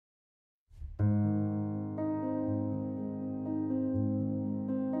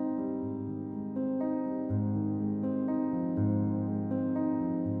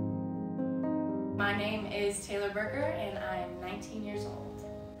is Taylor Berger, and I'm 19 years old.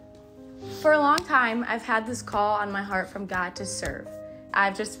 For a long time, I've had this call on my heart from God to serve.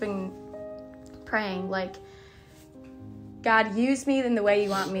 I've just been praying, God, use me in the way you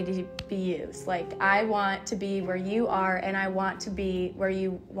want me to be used. I want to be where you are, and I want to be where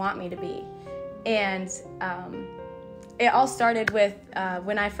you want me to be. And it all started with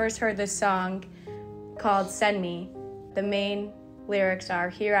when I first heard this song called Send Me. The main lyrics are,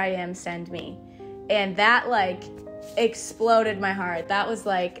 here I am, send me. And that exploded my heart. That was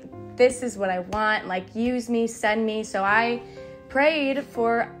this is what I want, use me, send me. So I prayed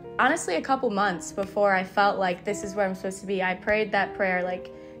for honestly a couple months before I felt like this is where I'm supposed to be. I prayed that prayer,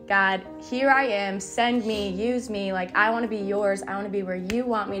 God, here I am, send me, use me. I want to be yours. I want to be where you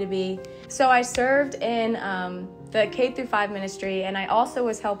want me to be. So I served in the K-5 ministry, and I also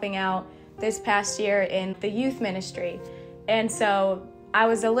was helping out this past year in the youth ministry. And so I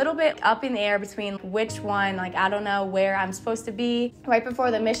was a little bit up in the air between which one, I don't know where I'm supposed to be. Right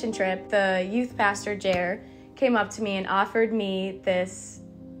before the mission trip, the youth pastor, Jer, came up to me and offered me this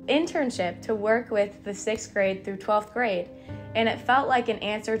internship to work with the 6th grade through 12th grade. And it felt like an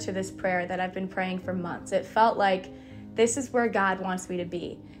answer to this prayer that I've been praying for months. It felt like this is where God wants me to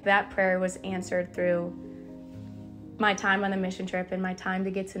be. That prayer was answered through my time on the mission trip and my time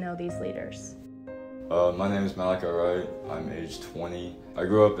to get to know these leaders. My name is Malachi Wright. I'm age 20. I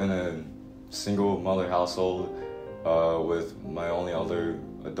grew up in a single mother household with my only other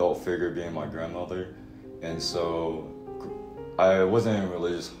adult figure being my grandmother. And so I wasn't in a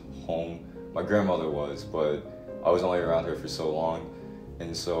religious home. My grandmother was, but I was only around her for so long.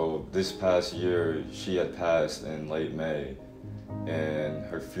 And so this past year, she had passed in late May, and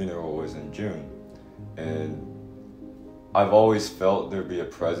her funeral was in June. And I've always felt there'd be a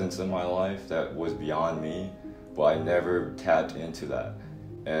presence in my life that was beyond me, but I never tapped into that.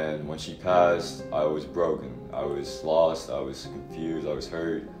 And when she passed, I was broken. I was lost, I was confused, I was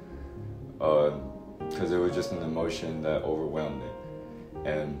hurt, because it was just an emotion that overwhelmed me.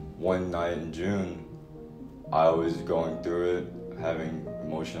 And one night in June, I was going through it, having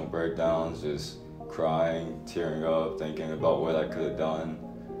emotional breakdowns, just crying, tearing up, thinking about what I could have done,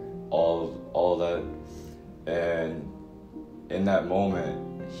 all that. And in that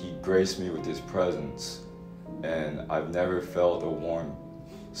moment, he graced me with his presence, and I've never felt a warmth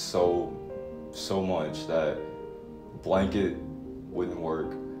so much that blanket wouldn't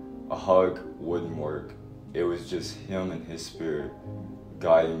work, a hug wouldn't work. It was just him and his spirit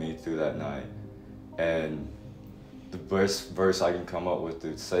guiding me through that night. And the best verse I can come up with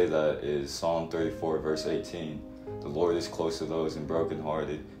to say that is Psalm 34, verse 18. The Lord is close to those in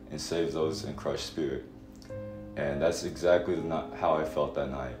brokenhearted and saves those in crushed spirit. And that's exactly how I felt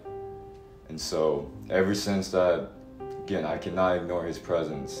that night. And so ever since that, again, I cannot ignore his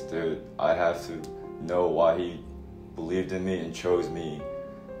presence. I have to know why he believed in me and chose me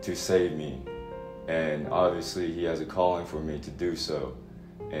to save me. And obviously he has a calling for me to do so.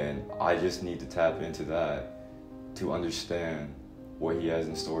 And I just need to tap into that to understand what he has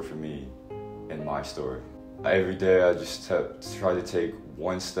in store for me and my story. Every day I just try to take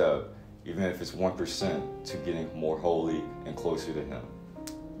one step, even if it's 1%, to getting more holy and closer to him.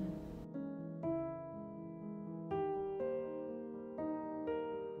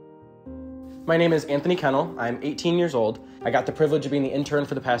 My name is Anthony Kennel. I'm 18 years old. I got the privilege of being the intern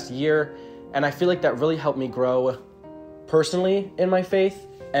for the past year, and I feel like that really helped me grow personally in my faith,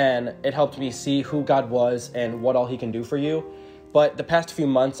 and it helped me see who God was and what all he can do for you. But the past few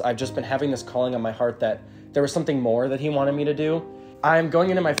months, I've just been having this calling on my heart that there was something more that he wanted me to do. I'm going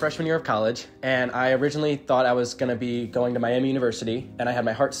into my freshman year of college, and I originally thought I was going to be going to Miami University, and I had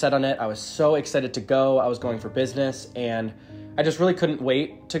my heart set on it. I was so excited to go. I was going for business, and I just really couldn't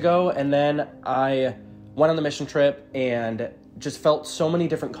wait to go. And then I went on the mission trip and just felt so many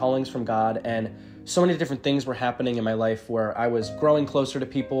different callings from God, and so many different things were happening in my life where I was growing closer to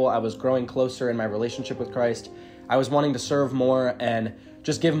people. I was growing closer in my relationship with Christ. I was wanting to serve more and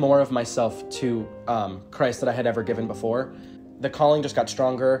just give more of myself to Christ than I had ever given before. The calling just got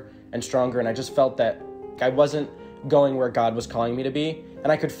stronger and stronger, and I just felt that I wasn't going where God was calling me to be,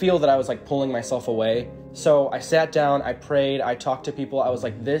 and I could feel that I was pulling myself away. So I sat down, I prayed, I talked to people. I was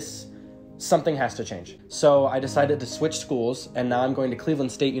like, something has to change. So I decided to switch schools, and now I'm going to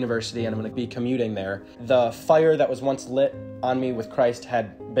Cleveland State University, and I'm going to be commuting there. The fire that was once lit on me with Christ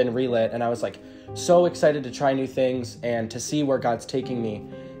had been relit, and I was so excited to try new things and to see where God's taking me.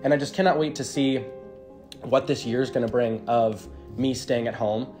 And I just cannot wait to see what this year is going to bring of me staying at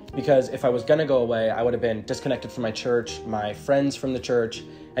home, because if I was going to go away, I would have been disconnected from my church, my friends from the church,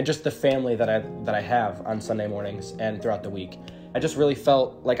 and just the family that I have on Sunday mornings and throughout the week. I just really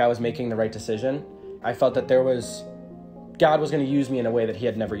felt like I was making the right decision, I felt that God was going to use me in a way that he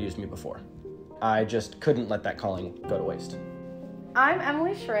had never used me before. I just couldn't let that calling go to waste. I'm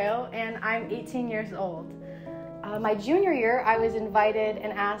Emily Shreo, and I'm 18 years old. My junior year, I was invited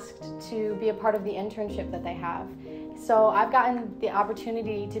and asked to be a part of the internship that they have. So I've gotten the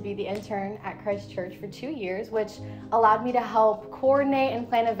opportunity to be the intern at Christ Church for 2 years, which allowed me to help coordinate and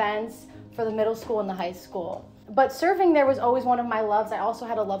plan events for the middle school and the high school. But serving there was always one of my loves. I also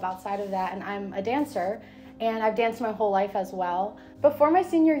had a love outside of that, and I'm a dancer, and I've danced my whole life as well. Before my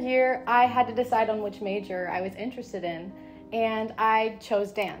senior year, I had to decide on which major I was interested in, and I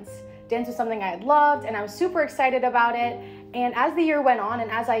chose dance. Dance was something I had loved, and I was super excited about it. And as the year went on,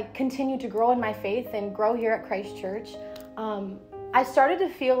 and as I continued to grow in my faith and grow here at Christ Church, I started to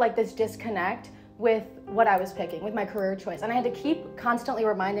feel like this disconnect with what I was picking, with my career choice. And I had to keep constantly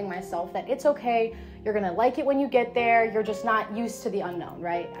reminding myself that it's okay, you're gonna like it when you get there, you're just not used to the unknown,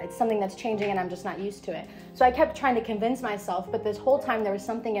 right? It's something that's changing and I'm just not used to it. So I kept trying to convince myself, but this whole time there was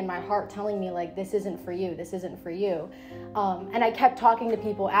something in my heart telling me like, this isn't for you, this isn't for you. And I kept talking to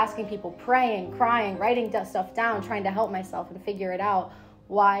people, asking people, praying, crying, writing stuff down, trying to help myself and figure it out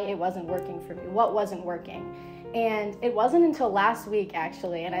why it wasn't working for me, what wasn't working. And it wasn't until last week,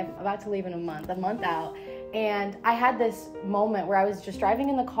 actually, and I'm about to leave in a month out, and I had this moment where I was just driving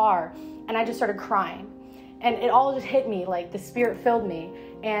in the car, and I just started crying. And it all just hit me, like the Spirit filled me,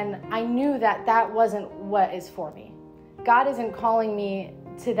 and I knew that that wasn't what is for me. God isn't calling me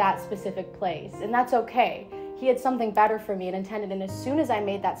to that specific place, and that's okay. He had something better for me and intended, and as soon as I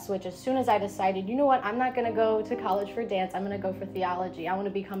made that switch, as soon as I decided, you know what, I'm not gonna go to college for dance, I'm gonna go for theology, I wanna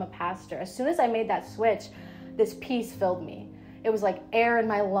become a pastor. As soon as I made that switch, this peace filled me. It was like air in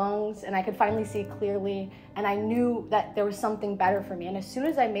my lungs, and I could finally see clearly, and I knew that there was something better for me. And as soon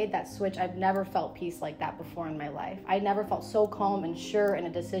as I made that switch, I've never felt peace like that before in my life. I never felt so calm and sure in a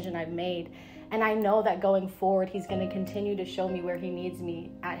decision I've made. And I know that going forward, he's going to continue to show me where he needs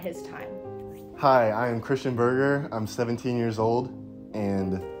me at his time. Hi, I'm Christian Berger. I'm 17 years old,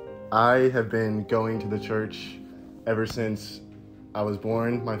 and I have been going to the church ever since I was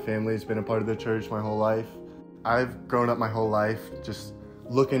born. My family's been a part of the church my whole life. I've grown up my whole life just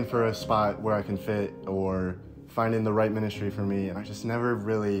looking for a spot where I can fit or finding the right ministry for me, and I just never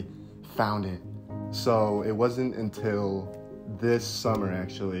really found it. So it wasn't until this summer,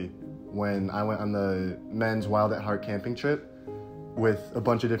 actually, when I went on the men's Wild at Heart camping trip with a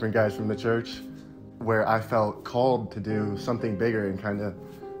bunch of different guys from the church, where I felt called to do something bigger and kind of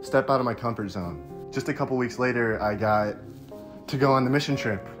step out of my comfort zone. Just a couple weeks later, I got to go on the mission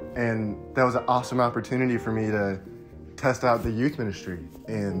trip. And that was an awesome opportunity for me to test out the youth ministry.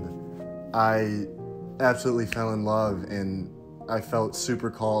 And I absolutely fell in love, and I felt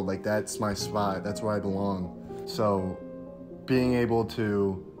super called, like that's my spot, that's where I belong. So being able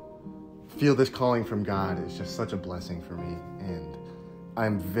to feel this calling from God is just such a blessing for me. And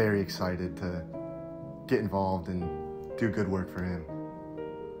I'm very excited to get involved and do good work for him.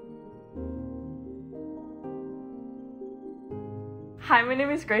 Hi, my name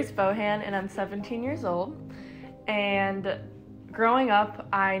is Grace Bohan, and I'm 17 years old. And growing up,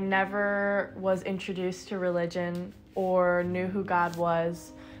 I never was introduced to religion or knew who God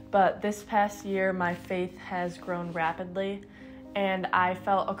was. But this past year, my faith has grown rapidly, and I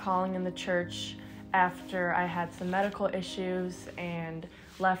felt a calling in the church after I had some medical issues and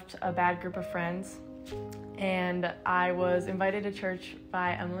left a bad group of friends. And I was invited to church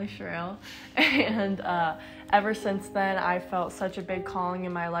by Emily Shreo, and ever since then I felt such a big calling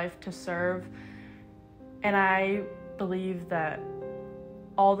in my life to serve. And I believe that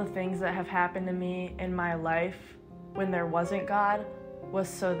all the things that have happened to me in my life when there wasn't God was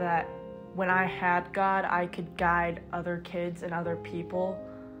so that when I had God, I could guide other kids and other people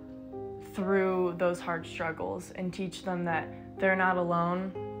through those hard struggles and teach them that they're not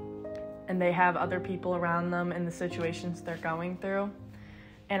alone and they have other people around them in the situations they're going through.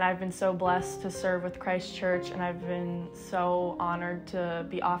 And I've been so blessed to serve with Christ Church, and I've been so honored to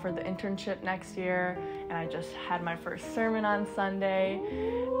be offered the internship next year, and I just had my first sermon on Sunday.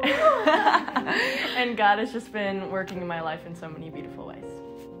 And God has just been working in my life in so many beautiful ways.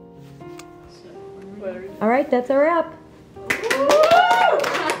 All right, that's a wrap.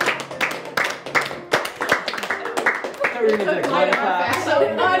 I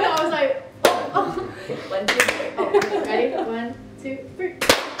was like, oh. 1, 2, 3. Oh, ready? 1, 2, 3.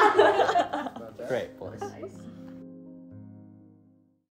 Great, boys.